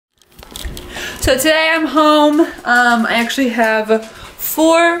So today I'm home. I actually have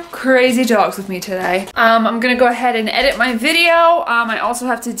 4 crazy dogs with me today. I'm gonna go ahead and edit my video. I also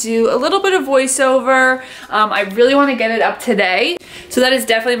have to do a little bit of voiceover. I really want to get it up today. So that is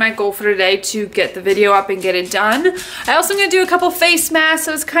definitely my goal for today, to get the video up and get it done. I also am gonna do a couple face masks,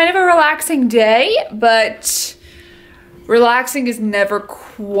 so it's kind of a relaxing day, but relaxing is never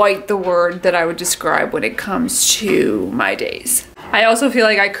quite the word that I would describe when it comes to my days. I also feel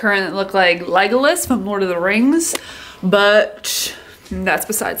like I currently look like Legolas from Lord of the Rings, but that's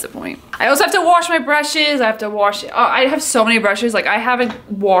besides the point. I also have to wash my brushes. I have to wash, I have so many brushes. Like, I haven't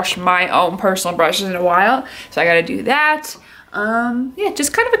washed my own personal brushes in a while, so I gotta do that. Yeah,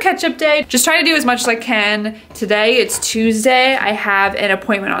 just kind of a catch-up day. Just trying to do as much as I can. Today, it's Tuesday. I have an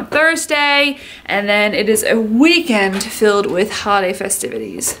appointment on Thursday, and then it is a weekend filled with holiday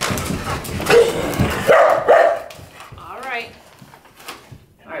festivities. All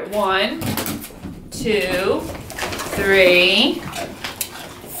right, 1, 2, 3,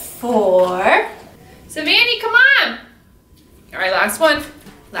 4. Savannah, come on. All right, last one.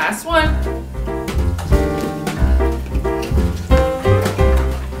 Last one.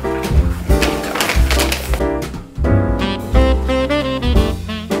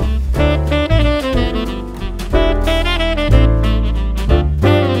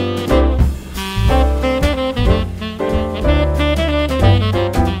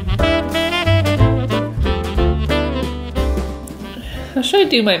 How should I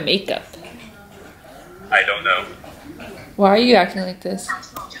do my makeup? I don't know. Why are you acting like this?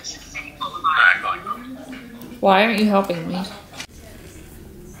 Why aren't you helping me?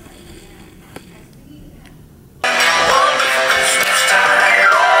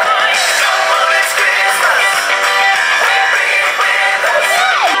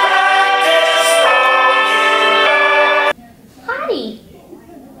 Hi!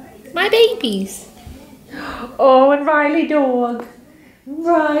 My babies. Oh, and Riley dog.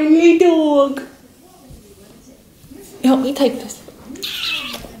 Riley dog. Help me take this.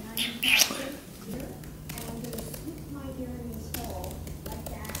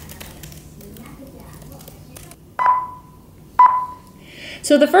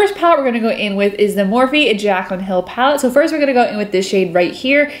 So the first palette we're going to go in with is the Morphe Jaclyn Hill palette. So first we're going to go in with this shade right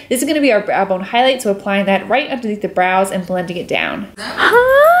here. This is going to be our brow bone highlight. So applying that right underneath the brows and blending it down.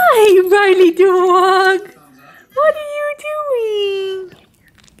 Hi, Riley dog. What are you doing?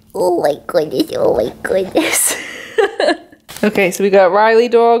 Oh my goodness, oh my goodness. Okay, so we got Riley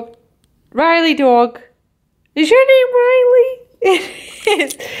dog. Riley dog. Is your name Riley? It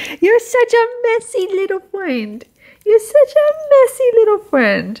is. You're such a messy little friend. You're such a messy little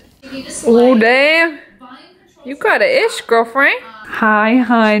friend. Oh, damn. You got an ish, girlfriend. Hi,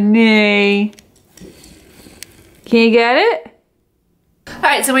 honey. Can you get it?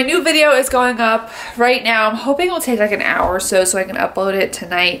 Alright, so my new video is going up right now. I'm hoping it will take like an hour or so I can upload it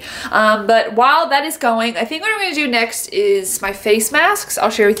tonight. But while that is going, I think what I'm going to do next is my face masks. I'll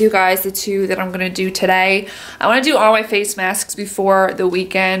share with you guys the 2 that I'm going to do today. I want to do all my face masks before the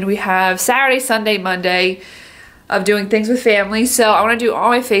weekend. We have Saturday, Sunday, Monday of doing things with family, so I want to do all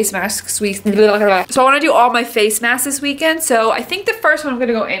my face masks this weekend. So I want to do all my face masks this weekend. So I think the first one I'm going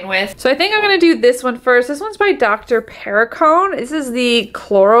to go in with. So I think I'm going to do this one first. This one's by Dr. Perricone. This is the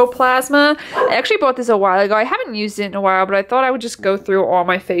Chloroplasma. I actually bought this a while ago. I haven't used it in a while, but I thought I would just go through all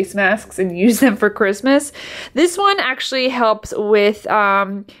my face masks and use them for Christmas. This one actually helps with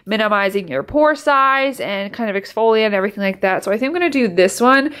minimizing your pore size and kind of exfoliate and everything like that. So I think I'm going to do this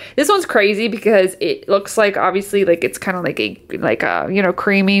one. This one's crazy because it looks like, obviously, like it's kind of like a you know,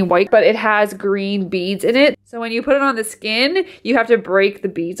 creamy white, but it has green beads in it. So when you put it on the skin, you have to break the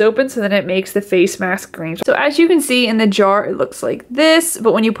beads open, so then it makes the face mask green. So as you can see in the jar, it looks like this,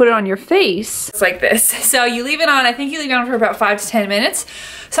 but when you put it on your face, it's like this. So you leave it on, I think you leave it on for about 5 to 10 minutes.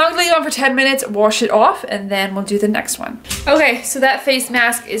 So I'm gonna leave it on for 10 minutes, wash it off, and then we'll do the next one. Okay, so that face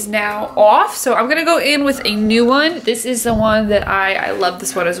mask is now off. So I'm gonna go in with a new one. This is the one that I love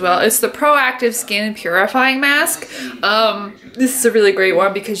this one as well. It's the Proactive Skin Purifying Mask. This is a really great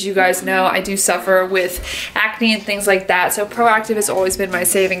one because you guys know I do suffer with acne and things like that. So Proactive has always been my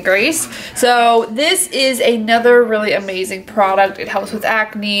saving grace. So this is another really amazing product. It helps with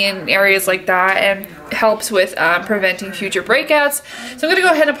acne and areas like that, and helps with preventing future breakouts. So I'm gonna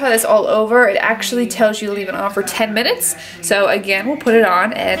go ahead and apply this all over. It actually tells you to leave it on for 10 minutes. So again, we'll put it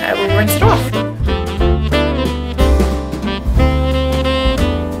on and I will rinse it off.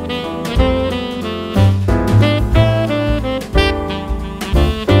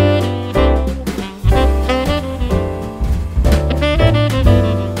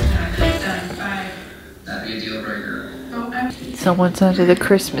 Someone's under the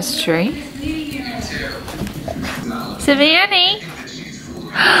Christmas tree. Savannah.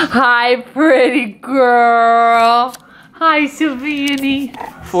 Hi, pretty girl. Hi,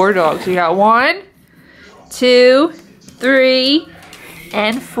 Savannah. 4 dogs. We got 1, 2, 3,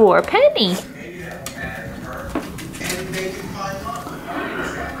 and 4. Penny.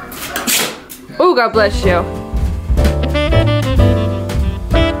 Oh, God bless you.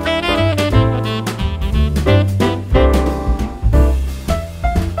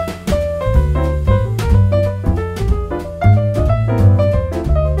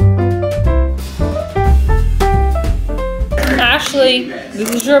 Ashley, this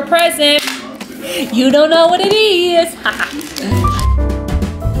is your present. You don't know what it is.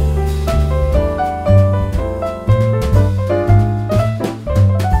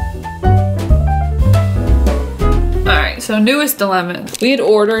 Alright, so newest dilemma. We had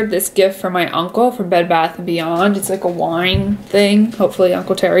ordered this gift for my uncle from Bed Bath & Beyond. It's like a wine thing. Hopefully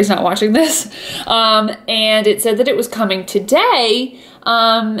Uncle Terry's not watching this. And it said that it was coming today.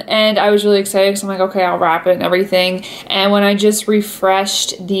 And I was really excited because I'm like, okay, I'll wrap it and everything. And when I just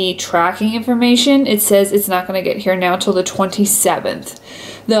refreshed the tracking information, it says it's not going to get here now till the 27th.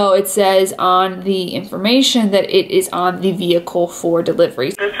 Though it says on the information that it is on the vehicle for delivery.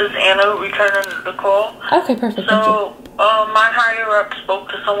 This is Anna returning the call. Okay, perfect. Thank you. My higher up spoke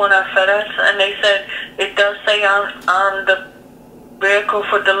to someone at FedEx, and they said it does say on the vehicle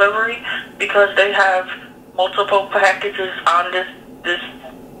for delivery because they have multiple packages on this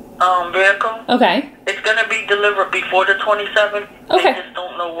vehicle. Okay. It's gonna be delivered before the 27th. Okay. They just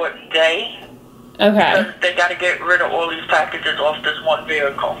don't know what day. Okay. Because they gotta get rid of all these packages off this one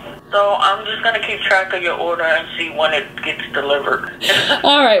vehicle. So I'm just gonna keep track of your order and see when it gets delivered.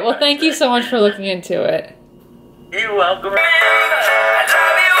 All right. Well, thank you so much for looking into it. You're welcome.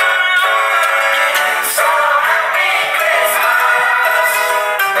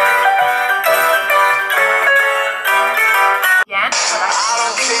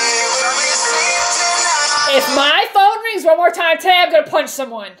 If my phone rings one more time today, I'm gonna punch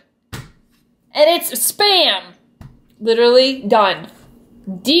someone. And it's spam. Literally done.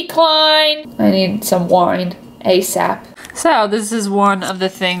 Decline. I need some wine ASAP. So this is one of the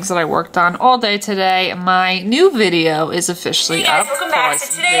things that I worked on all day today. My new video is officially up. Welcome back.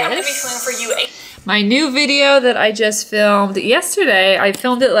 So today I'm gonna be filming for you my new video that I just filmed yesterday. I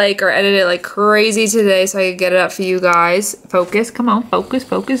filmed it like, or edited it like crazy today so I could get it up for you guys. Focus, come on, focus,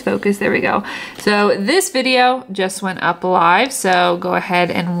 focus, focus, there we go. So this video just went up live, so go ahead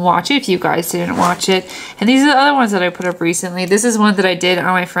and watch it if you guys didn't watch it. And these are the other ones that I put up recently. This is one that I did on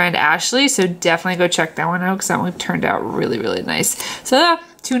my friend Ashley, so definitely go check that one out because that one turned out really, really nice. So yeah,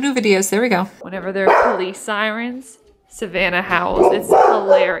 2 new videos, there we go. Whenever there are police sirens, Savannah howls, it's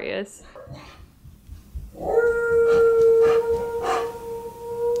hilarious.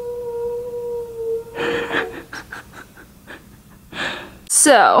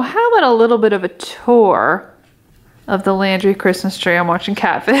 So, how about a little bit of a tour of the Landry Christmas tree? I'm watching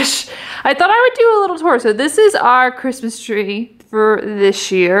Catfish. I thought I would do a little tour. So this is our Christmas tree for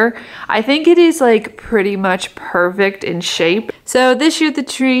this year. I think it is like pretty much perfect in shape. So this year the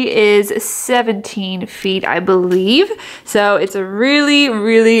tree is 17 feet, I believe. So it's a really,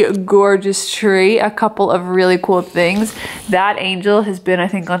 really gorgeous tree. A couple of really cool things. That angel has been, I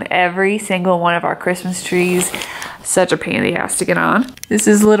think, on every single one of our Christmas trees. Such a pain in the ass to get on. This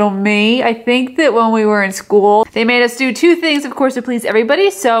is little me. I think that when we were in school, they made us do 2 things, of course, to please everybody.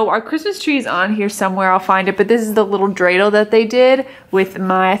 So our Christmas tree is on here somewhere. I'll find it. But this is the little dreidel that they did with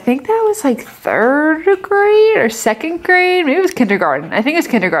my, I think that was like 3rd grade or 2nd grade. Maybe it was kindergarten. I think it was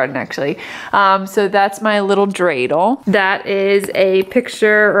kindergarten, actually. So that's my little dreidel. That is a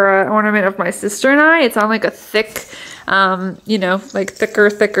picture or an ornament of my sister and I. It's on like a thick, you know, like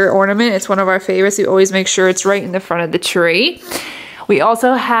thicker ornament. It's one of our favorites. We always make sure it's right in the front of the tree. We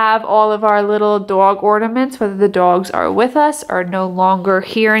also have all of our little dog ornaments, whether the dogs are with us or no longer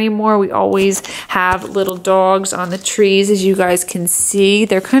here anymore. We always have little dogs on the trees, as you guys can see.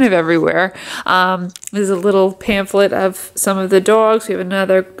 They're kind of everywhere. There's a little pamphlet of some of the dogs. We have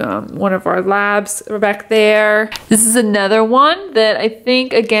another one of our labs back there. This is another one that I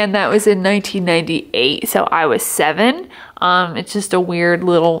think, again, that was in 1998, so I was 7. It's just a weird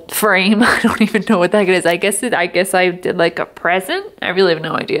little frame. I don't even know what the heck it is. I guess I did like a present. I really have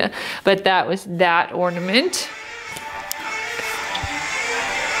no idea. But that was that ornament.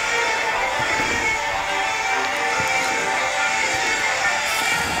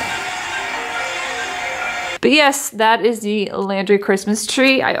 But yes, that is the Landry Christmas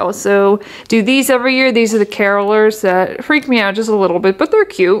tree. I also do these every year. These are the carolers that freak me out just a little bit, but they're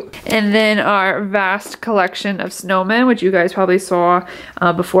cute. And then our vast collection of snowmen, which you guys probably saw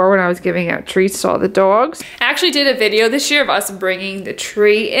before when I was giving out treats to all the dogs. I actually did a video this year of us bringing the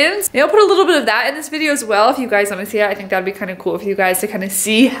tree in. Maybe I'll put a little bit of that in this video as well if you guys want to see it. I think that'd be kind of cool for you guys to kind of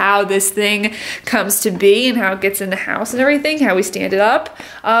see how this thing comes to be and how it gets in the house and everything, how we stand it up.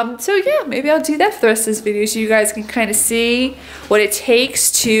 So yeah, maybe I'll do that for the rest of this video so you guys can kind of see what it takes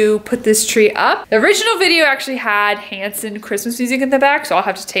to put this tree up. The original video actually had Hanson Christmas music in the back, so I'll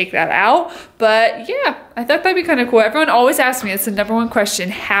have to take that out. But yeah, I thought that'd be kind of cool. Everyone always asks me, it's the #1 question,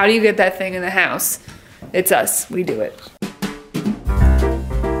 how do you get that thing in the house? It's us, we do it.